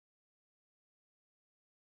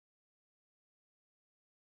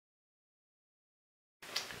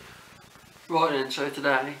Right then, so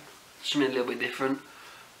today, something a little bit different.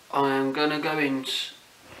 I am going to go into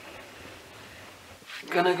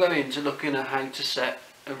looking at how to set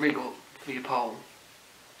a rig up for your pole.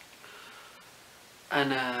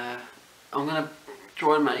 And I'm going to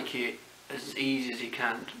try and make it as easy as you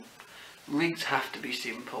can. Rigs have to be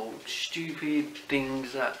simple. Stupid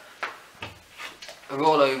things that are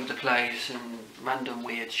all over the place and random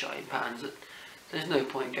weird shape patterns. There's no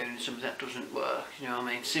point going to something that doesn't work, you know what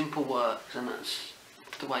I mean? Simple works, and that's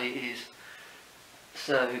the way it is.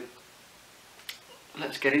 So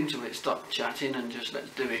let's get into it, stop chatting and just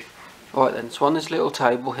let's do it. Right then, so on this little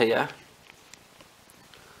table here,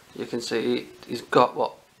 you can see it's got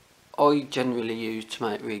what I generally use to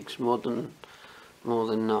make rigs, more than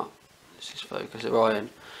not. Let's just focus it right in.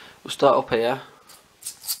 We'll start up here.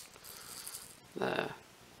 There.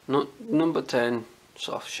 Number 10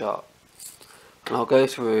 soft shot. And I'll go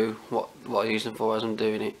through what I use them for as I'm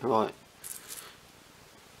doing it. Right.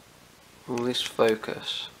 All this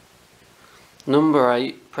focus. Number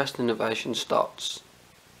 8, Preston Innovation Stots.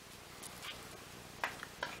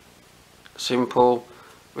 Simple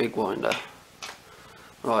rig winder.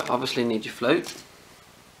 Right, obviously need your float.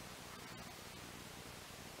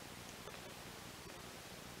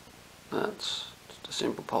 That's just a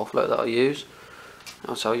simple pole float that I use.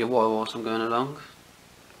 I'll tell you why whilst I'm going along.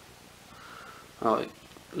 Right,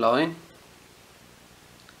 line.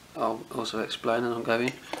 I'll also explain as I'm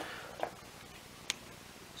going.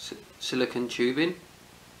 Silicone tubing.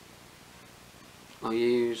 I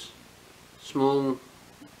use small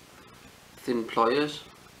thin pliers,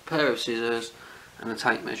 a pair of scissors and a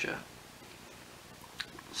tape measure.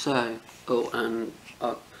 So, and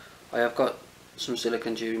I have got some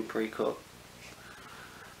silicone tubing pre-cut.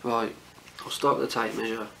 Right, I'll start with the tape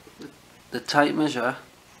measure. The tape measure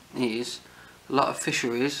is, a lot of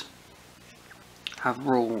fisheries have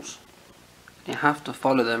rules. You have to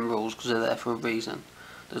follow them rules because they're there for a reason.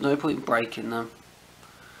 There's no point in breaking them.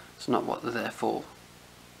 It's not what they're there for.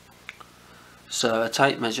 So a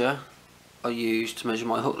tape measure I use to measure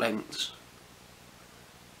my hook lengths.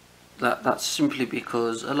 That's simply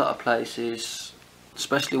because a lot of places,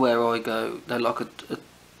 especially where I go, they like a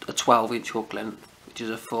 12-inch hook length, which is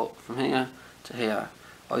a foot from here to here.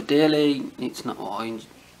 Ideally, it's not what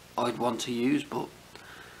I'd want to use, but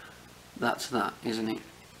that's that, isn't it?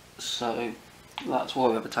 So that's why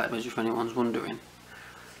we have a tape measure, if anyone's wondering.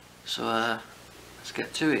 So let's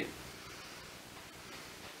get to it.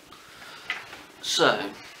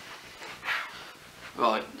 So,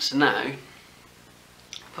 right, so now,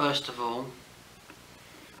 first of all,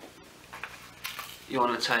 you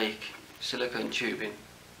want to take silicone tubing.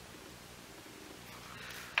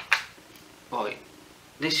 Right,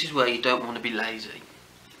 this is where you don't want to be lazy.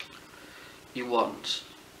 You want,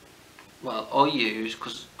 well, I use,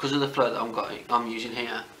 because of the float that I'm using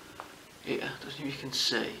here, I don't know if you can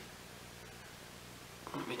see.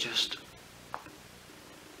 Let me just,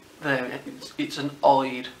 there, it's an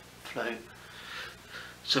eyed float.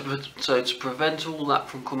 So to prevent all that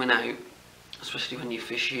from coming out, especially when you're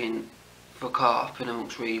fishing for carp and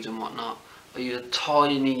amongst reeds and whatnot, I use a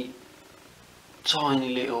tiny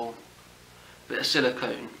little bit of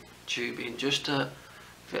silicone tubing just to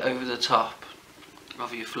fit over the top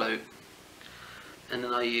of your float. And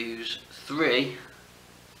then I use 3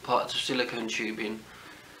 parts of silicone tubing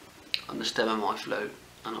on the stem of my float,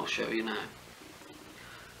 and I'll show you now.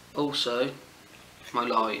 Also, my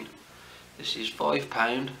line, this is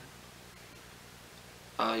 £5.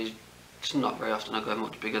 It's not very often I go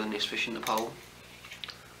much bigger than this fishing the pole.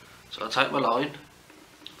 So I'll take my line,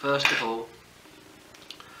 first of all,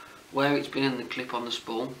 where it's been in the clip on the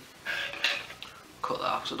spool, cut that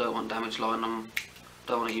off because I don't want damaged line,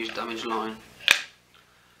 don't want to use damaged line.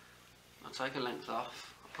 I'll take a length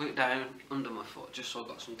off, I'll put it down under my foot just so I've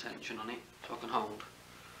got some tension on it so I can hold.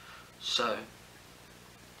 So,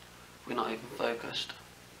 we're not even focused.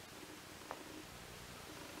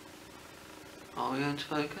 Are we going to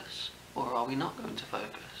focus or are we not going to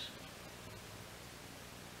focus?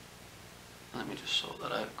 Let me just sort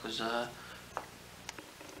that out because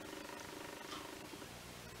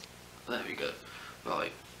there we go.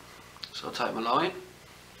 Right, so I'll take my line.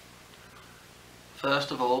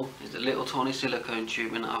 First of all is the little tiny silicone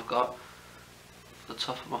tubing that I've got for the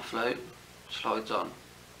top of my float, slides on.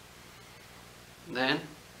 Then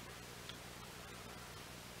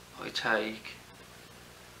I take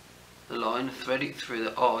the line, thread it through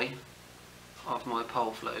the eye of my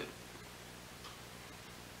pole float.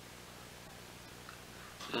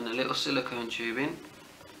 Then the little silicone tubing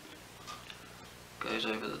goes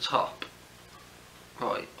over the top.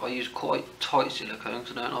 Right, I use quite tight silicone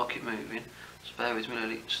because I don't like it moving. Just bear with me, let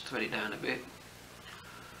it just thread it down a bit.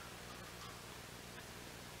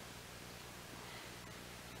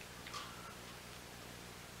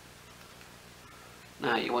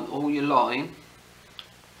 Now you want all your line,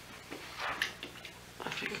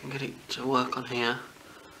 if you can get it to work on here,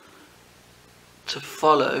 to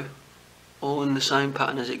follow all in the same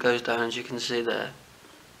pattern as it goes down, as you can see there.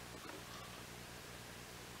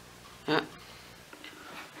 Yeah.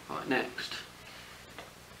 Right, next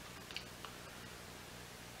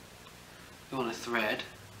you want to thread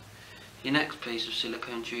your next piece of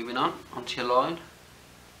silicone tubing onto your line.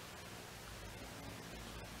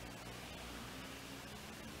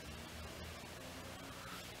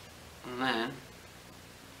 And then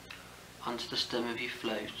onto the stem of your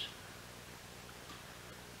float.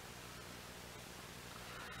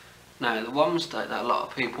 Now the one mistake that a lot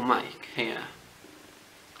of people make here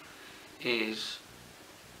is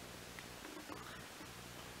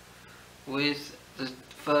with the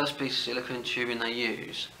first piece of silicone tubing they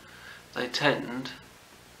use, they tend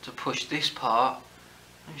to push this part,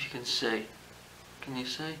 as you can see. Can you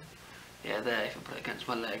see? Yeah, there, if I put it against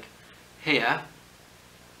my leg. Here,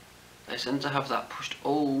 they tend to have that pushed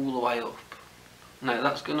all the way up. Now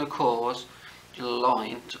that's going to cause your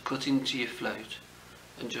line to cut into your float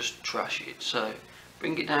and just trash it. So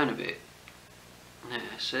bring it down a bit. There,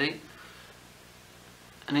 see?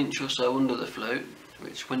 An inch or so under the float,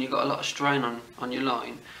 which when you've got a lot of strain on your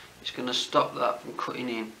line, it's going to stop that from cutting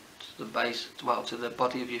in to the base, well, to the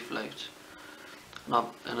body of your float.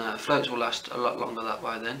 And floats will last a lot longer that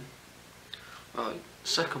way then. Right,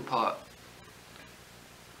 second part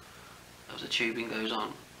of the tubing goes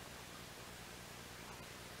on.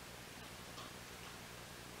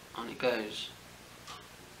 And it goes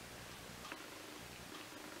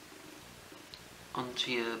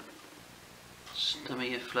onto your stem of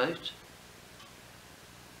your float.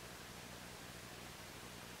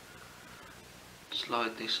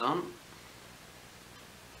 Slide this on.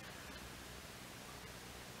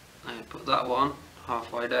 Now put that one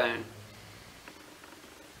halfway down.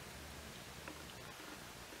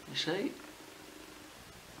 You see?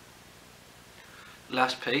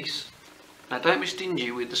 Last piece. Now don't be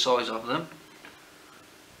stingy with the size of them.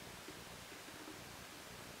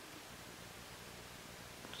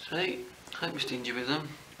 See? Don't be stingy with them.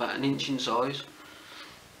 About an inch in size.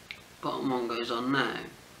 Bottom one goes on now.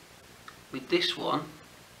 With this one,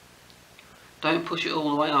 don't push it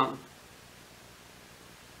all the way on.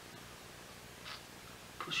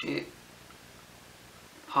 Push it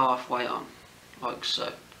halfway on, like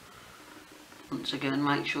so. Once again,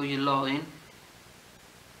 make sure your line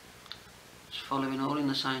is following all in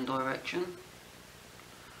the same direction,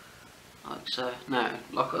 like so. Now,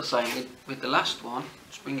 like I was saying, with the last one,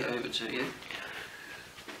 just bring it over to you.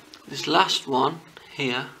 This last one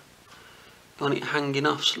here, you want it hanging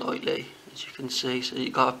off slightly, as you can see, so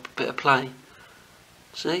you've got a bit of play.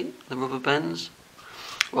 See, the rubber bends.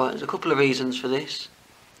 Right, there's a couple of reasons for this.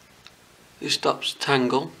 This stops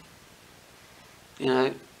tangle, you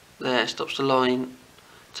know, there, stops the line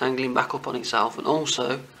tangling back up on itself, and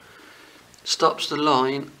also stops the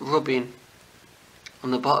line rubbing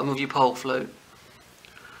on the bottom of your pole float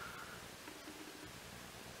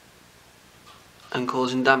and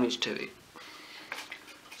causing damage to it.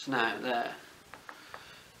 So now there,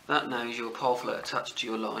 that now is your pole float attached to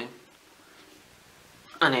your line,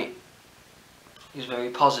 and it is very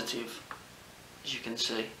positive, as you can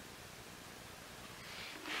see.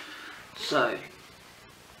 So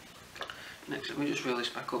next, let me just reel this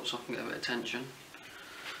back up so I can get a bit of tension.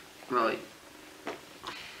 Right.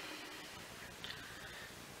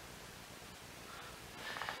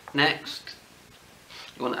 Next,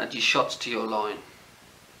 you want to add your shots to your line.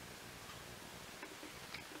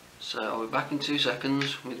 So I'll be back in 2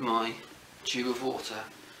 seconds with my tube of water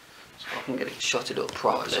so I can get it shotted up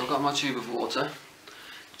properly. Right, so I've got my tube of water.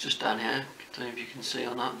 It's just down here. I don't know if you can see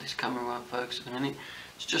or not. This camera won't focus at the minute.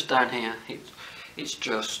 It's just down here. It's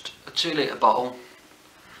just a 2 litre bottle.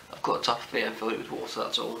 I've got a top of it and filled it with water,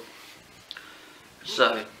 that's all.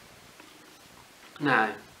 So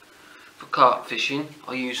now, for carp fishing,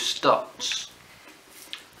 I use stots.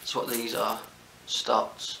 That's what these are,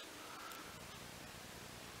 stots.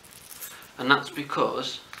 And that's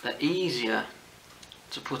because they're easier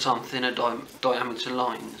to put on thinner diameter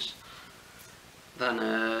lines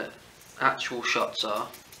than actual shots are,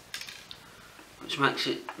 which makes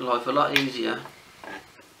it life a lot easier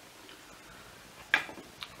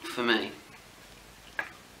for me.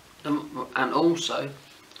 And also,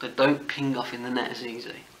 they don't ping off in the net as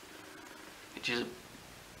easy, which is a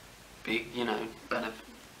big, you know,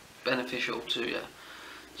 beneficial to you.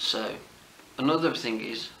 So another thing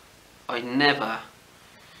is, I never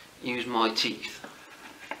use my teeth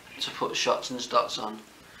to put shots and dots on.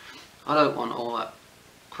 I don't want all that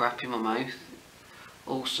crap in my mouth.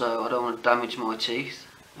 Also, I don't want to damage my teeth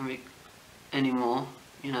anymore,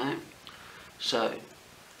 you know. So,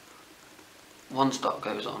 once dot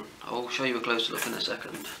goes on, I'll show you a closer look in a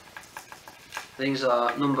second. These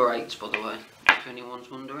are number 8s, by the way, if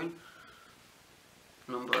anyone's wondering.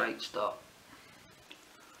 Number 8 dot.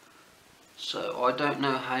 So I don't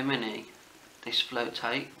know how many this float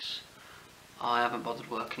takes. I haven't bothered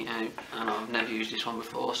working it out, and I've never used this one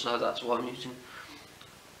before, so that's why I'm using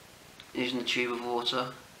the tube of water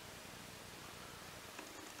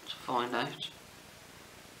to find out.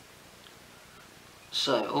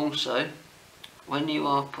 So also, when you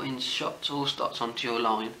are putting shots or dots onto your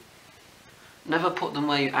line, never put them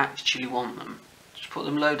where you actually want them. Just put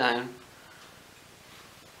them low down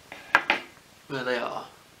where they are.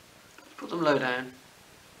 Put them low down,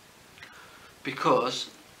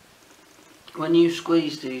 because when you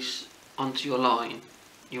squeeze these onto your line,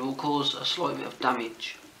 you will cause a slight bit of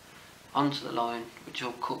damage onto the line, which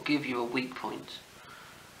will give you a weak point.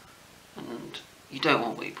 And you don't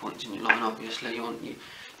want weak points in your line, obviously. You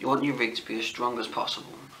want your rig to be as strong as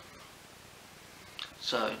possible.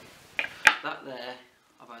 So that there,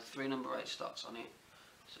 I've had 3 number 8 dots on it.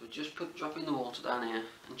 So just dropping the water down here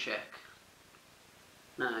and check.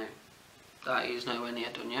 Now, that is nowhere near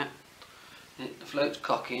done yet. The float's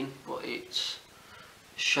cocking, but it's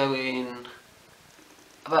showing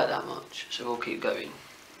about that much, so we'll keep going.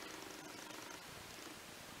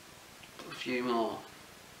 Put a few more.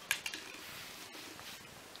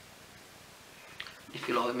 If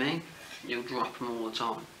you're like me, you'll drop them all the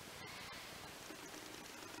time.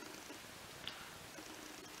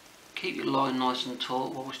 Keep your line nice and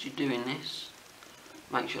taut whilst you're doing this.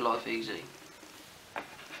 Makes your life easy.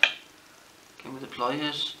 Again with the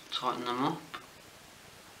pliers, tighten them up.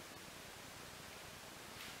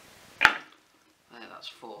 There, that's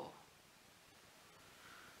 4.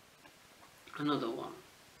 Another one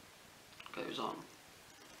goes on.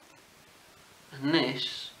 And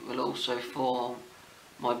this will also form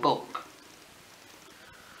my bulk.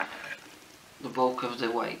 The bulk of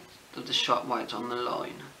the weight, of the shot weight on the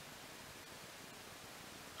line.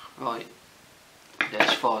 Right,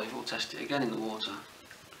 there's 5, we'll test it again in the water.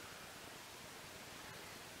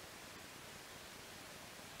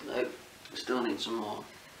 No, still need some more.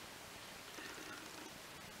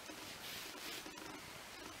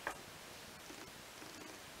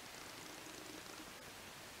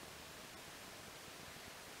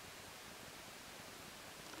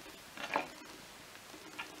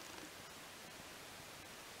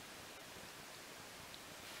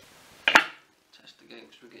 Test again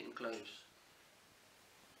because we're getting close.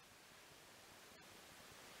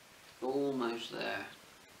 Almost there.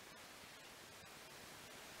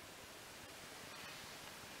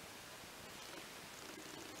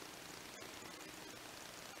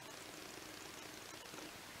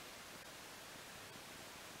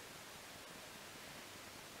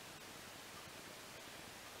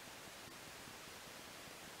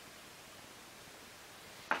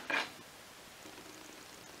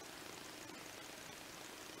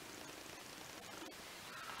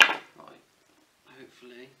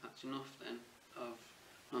 Hopefully that's enough then of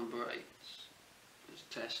number 8s. Let's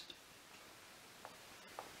test.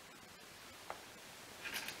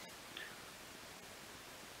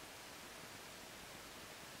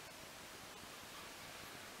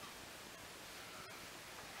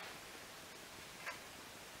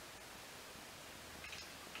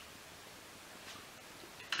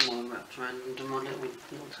 More wrapped around under my little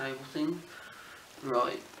table thing.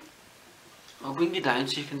 Right, I'll bring you down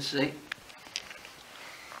so you can see.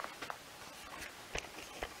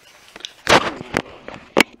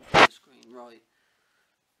 Right,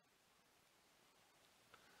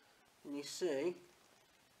 and you see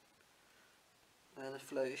where the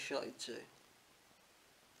float is shotted to.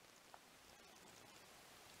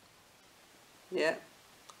 Yeah,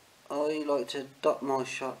 I like to dot my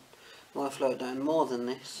float down more than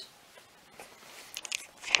this,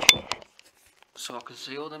 so I can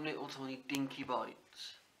see all them little tiny dinky bites.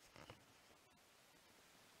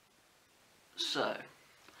 So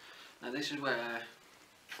now this is where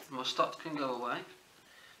my stops can go away.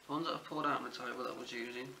 The ones that I pulled out on the table that I was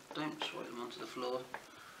using, don't swipe them onto the floor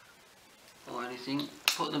or anything.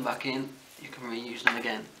 Put them back in, you can reuse them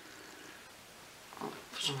again. Oh,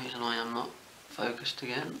 for some reason I am not focused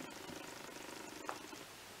again.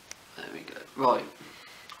 There we go. Right.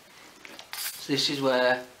 So this is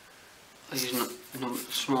where I use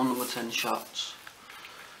small number 10 shots.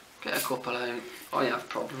 Get a couple out. I have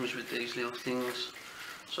problems with these little things,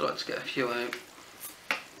 So let's get a few out.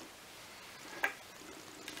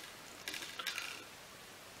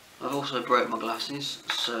 I've also broke my glasses,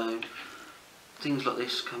 so things like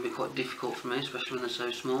this can be quite difficult for me, especially when they're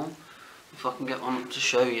so small. If I can get one to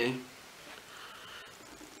show you.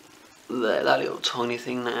 There, that little tiny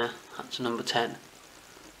thing there, that's a number 10.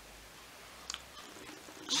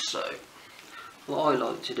 So, what I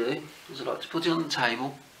like to do is I like to put it on the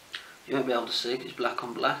table. You won't be able to see because it's black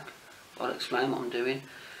on black. I'll explain what I'm doing.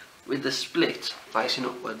 With the split facing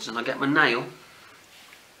upwards, and I get my nail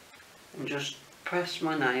and just press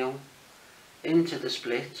my nail into the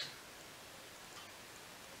split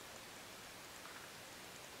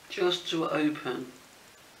just to open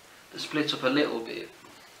the split up a little bit,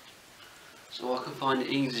 so I can find it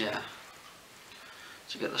easier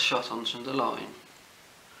to get the shot onto the line.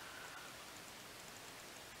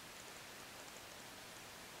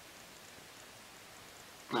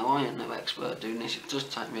 Now I ain't no expert doing this, it does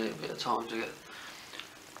take me a little bit of time to get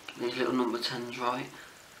these little number 10s right.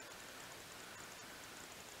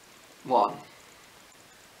 1.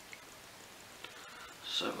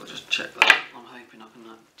 So we'll just check that. I'm hoping I can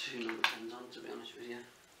have 2 number 10s on, to be honest with you.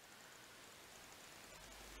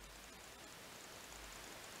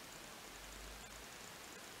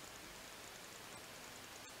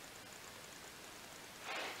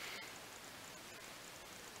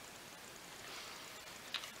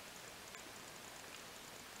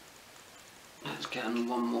 Let's get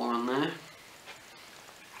one more on there.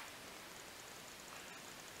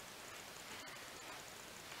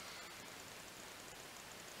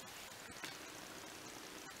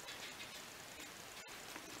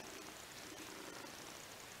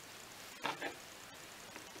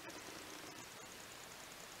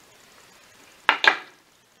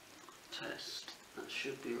 Test. That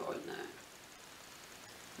should be right now.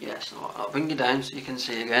 Yes, I'll bring you down so you can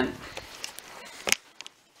see again.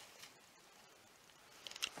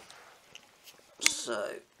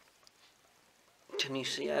 So, can you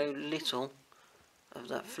see how little of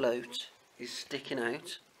that float is sticking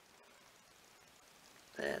out?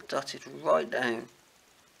 There, dotted right down.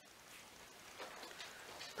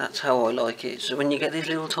 That's how I like it. So when you get these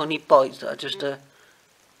little tiny bites that are just a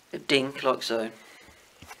dink like so,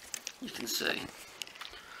 you can see.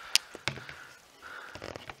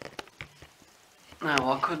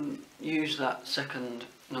 Now I couldn't use that second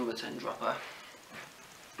number 10 dropper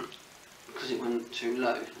because it went too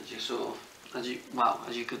low,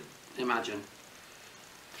 as you could imagine.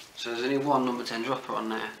 So there's only one number 10 dropper on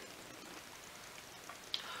there,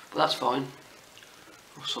 but that's fine.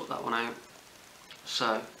 I'll sort that one out.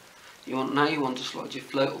 So now you want to slide your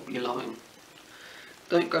float up your line.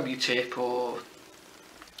 Don't grab your tip or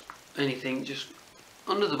anything, just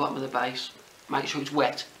under the bottom of the base. Make sure it's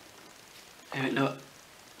wet. Look,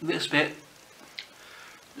 this bit,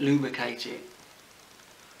 lubricate it.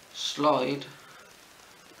 Slide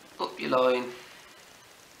up your line,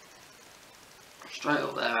 straight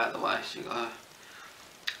up there out of the way. So you go.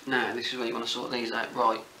 Now this is where you want to sort these out.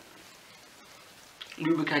 Right.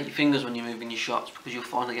 Lubricate your fingers when you're moving your shots because you'll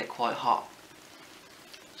find they get quite hot.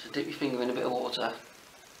 So dip your finger in a bit of water.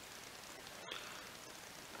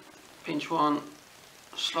 Pinch one,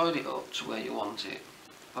 slide it up to where you want it.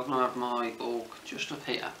 I'm going to have my org just up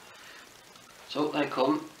here. So up they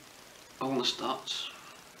come, all the dots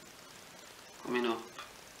coming up.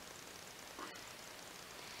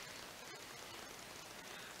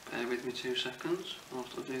 Bear with me 2 seconds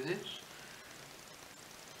whilst I do this.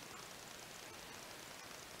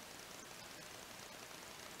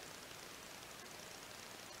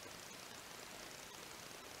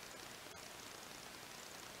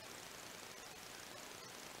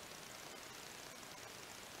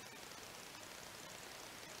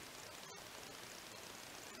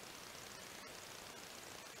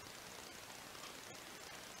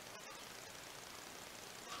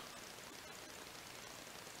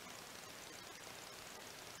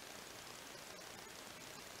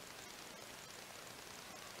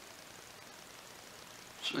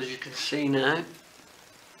 So as you can see now,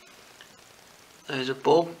 there's a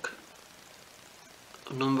bulk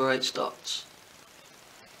of number 8 dots.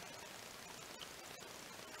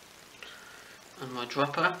 And my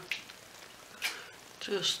dropper,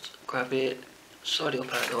 just grab it, slide it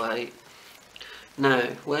up out of the way. Now,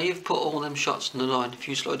 where you've put all them shots in the line, if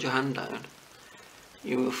you slide your hand down,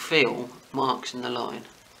 you will feel marks in the line.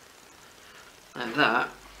 Now that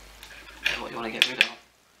is what you want to get rid of.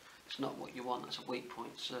 It's not what you want, that's a weak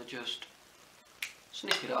point, so just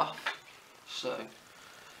snip it off. So,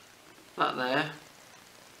 that there,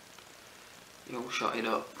 you all shot it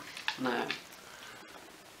up. Now,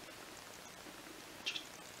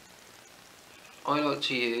 I like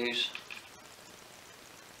to use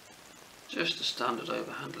just a standard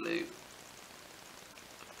overhand loop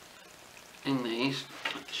in these,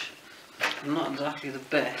 which I'm not exactly the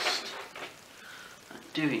best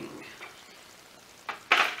at doing.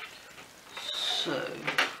 So,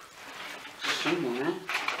 somewhere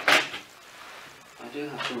I do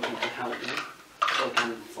have something to help me, so I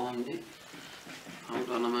can find it. Hold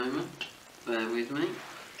on a moment, bear with me.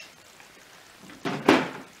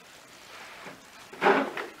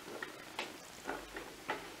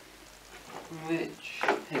 Which,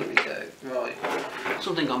 here we go, right,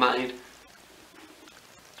 something I made,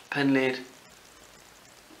 pen lid,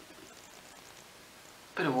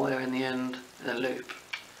 bit of wire in the end, and a loop.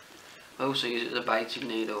 I also use it as a baiting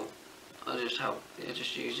needle. I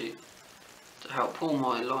just use it to help pull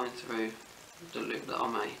my line through the loop that I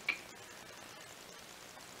make.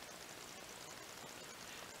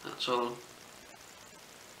 That's all.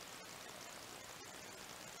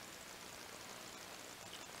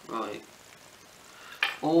 Right.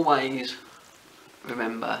 Always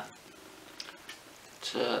remember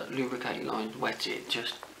to lubricate your line, wet it,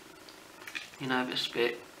 just, you know, a bit of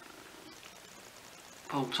spit,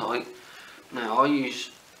 pull tight. Now I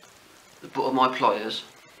use the butt of my pliers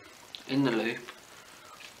in the loop,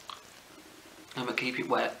 and I keep it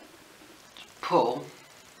wet, pull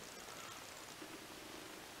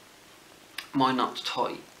my knots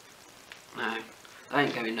tight. Now, they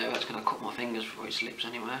ain't going nowhere, it's going to cut my fingers before it slips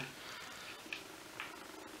anywhere.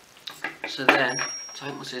 So then,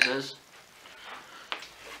 take my scissors.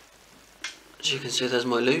 As you can see, there's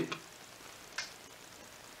my loop.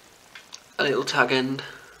 A little tag end.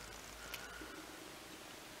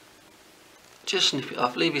 Just snip it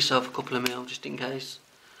off, leave yourself a couple of mil just in case,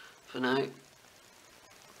 for now.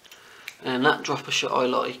 And that dropper shot I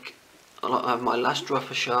like to have my last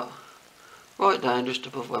dropper shot right down just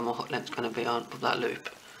above where my hook length's going to be on, above that loop.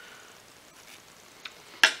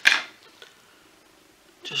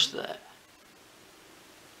 Just there.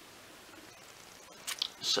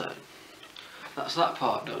 So, that's that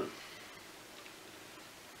part done.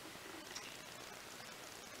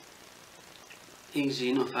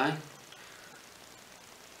 Easy enough, eh?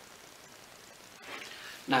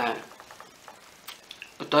 Now,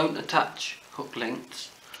 I don't attach hook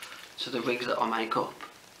lengths to the rigs that I make up.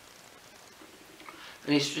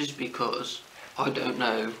 And it's just because I don't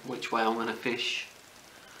know which way I'm going to fish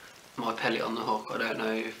my pellet on the hook. I don't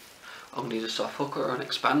know if I'm going to use a soft hooker or an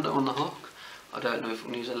expander on the hook. I don't know if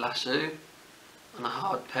I'm going to use a lasso and a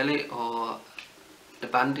hard pellet or a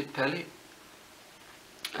banded pellet,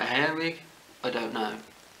 a hair rig. I don't know.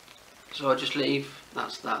 So I just leave,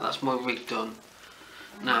 that's my rig done.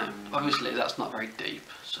 Now, obviously that's not very deep,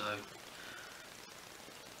 so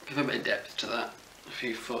give a bit of depth to that, a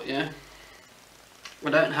few foot, yeah. I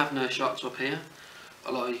don't have no shots up here.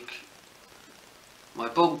 I like my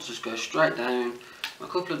bolts just go straight down, a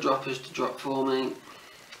couple of droppers to drop for me,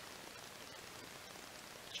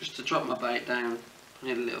 just to drop my bait down. I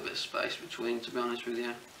need a little bit of space between, to be honest with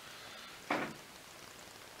you.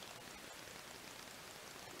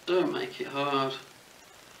 Don't make it hard.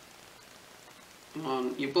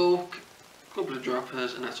 On your bulk, a couple of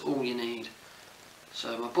droppers, and that's all you need.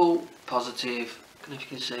 So my bulk, positive, I don't know if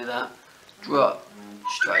you can see that, drop,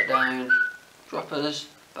 straight down, droppers,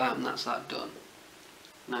 bam, that's that done.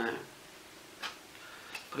 Now,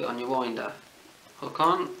 put it on your winder, hook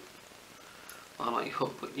on, while like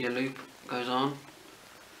your loop goes on,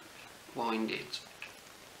 wind it.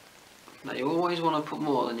 Now you always want to put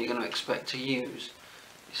more than you're going to expect to use,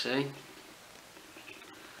 you see.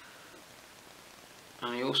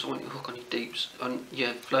 And you also want your hook on your deeps, on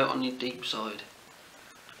your float on your deep side.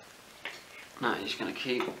 Now you're just going to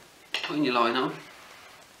keep putting your line on.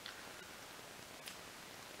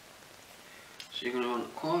 So you're going to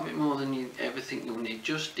want quite a bit more than you ever think you'll need,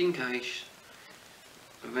 just in case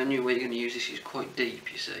the venue where you're going to use this is quite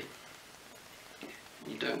deep, you see.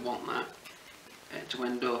 You don't want that to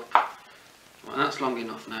end up. Well, that's long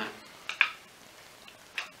enough now.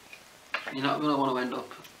 You're not going to want to end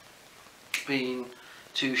up being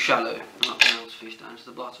too shallow and not being able to fish down to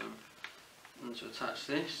the bottom. And to attach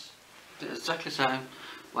this, it's exactly the same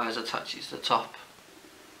way as I attach it to the top.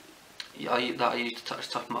 I use to attach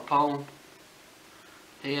the top of my pole.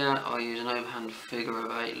 Here I use an overhand figure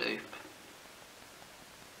of 8 loop.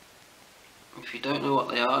 If you don't know what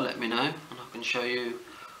they are, let me know and I can show you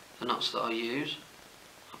the knots that I use.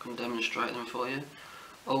 I can demonstrate them for you.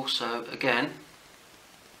 Also, again,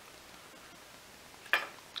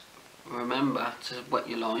 remember to wet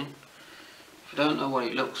your line. If you don't know what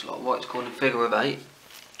it looks like, why it's called a figure of 8,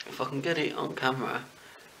 if I can get it on camera,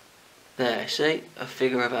 there, see, a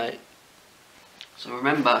figure of 8. So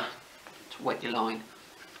remember to wet your line.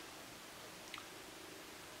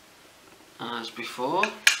 As before,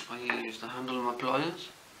 I use the handle of my pliers.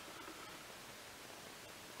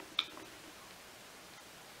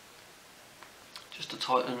 Just to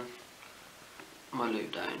tighten my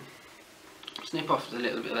loop down. Snip off the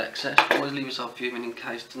little bit of excess, but always leave yourself fuming in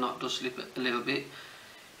case the knot does slip a little bit,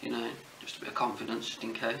 you know, just a bit of confidence just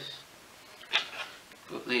in case.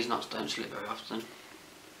 But these knots don't slip very often.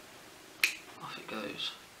 Off it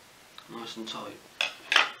goes, nice and tight.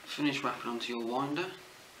 Finish wrapping onto your winder.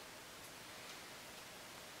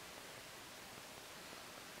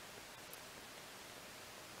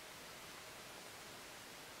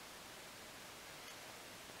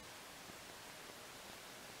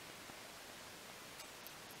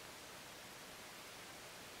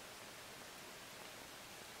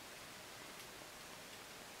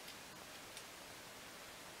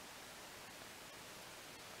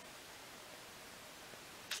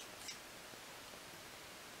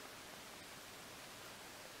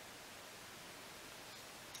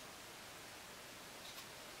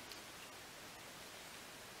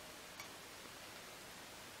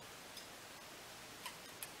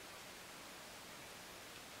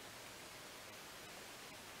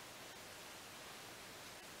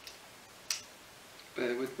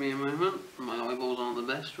 Bear with me a moment, my eyeballs aren't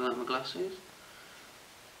the best without my glasses,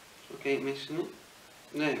 so I keep missing it.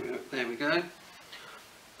 There we go.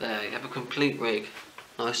 There you have a complete rig,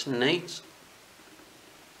 nice and neat,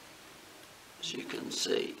 as you can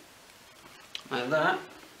see. Now that,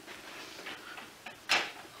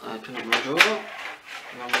 I open up my drawer,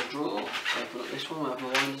 open up this one where I have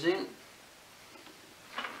my winders in.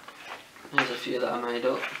 There's a few that I made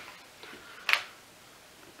up.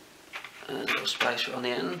 And a little spacer on the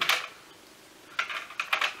end.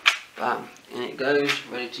 Bam, in it goes,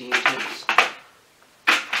 ready to use it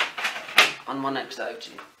on my next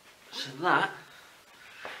outing. So that,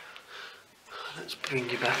 let's bring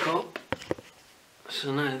you back up.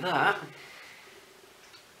 So now that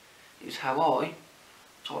is how I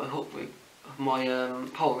tie a hook rig of my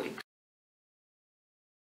pole rig.